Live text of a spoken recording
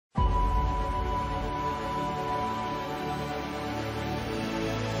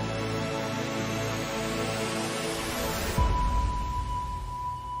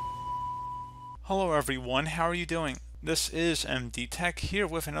Hello everyone, how are you doing? This is MD Tech here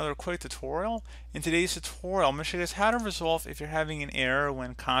with another quick tutorial. In today's tutorial, I'm going to show you guys how to resolve if you're having an error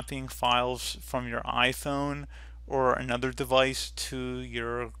when copying files from your iPhone or another device to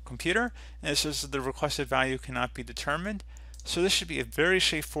your computer. And it says the requested value cannot be determined. So this should be a very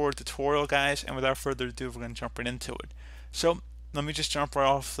straightforward tutorial, guys, and without further ado, we're going to jump right into it. So let me just jump right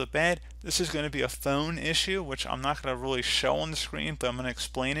off the bat. This is going to be a phone issue, which I'm not going to really show on the screen, but I'm going to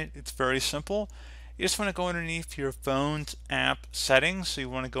explain it. It's very simple. You just want to go underneath your phone's app settings. So you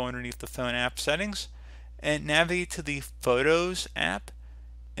want to go underneath the phone app settings and navigate to the Photos app.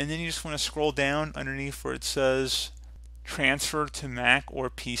 And then you just want to scroll down underneath where it says transfer to Mac or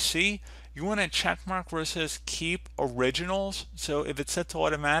PC. You want to check mark where it says keep originals. So if it's set to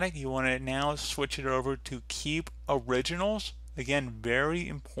automatic, you want to now switch it over to keep originals. Again, very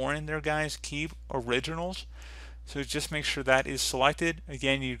important there, guys, keep originals. So just make sure that is selected.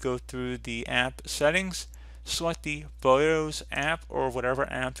 Again, you go through the app settings, select the Photos app or whatever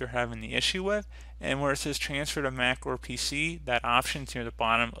app you're having the issue with, and where it says transfer to Mac or PC, that option's near the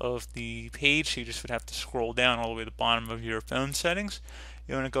bottom of the page, so you just would have to scroll down all the way to the bottom of your phone settings.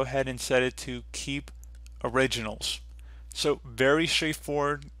 You want to go ahead and set it to keep originals. So very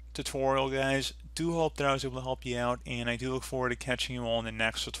straightforward tutorial, guys. Do hope that I was able to help you out, and I do look forward to catching you all in the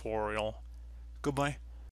next tutorial. Goodbye.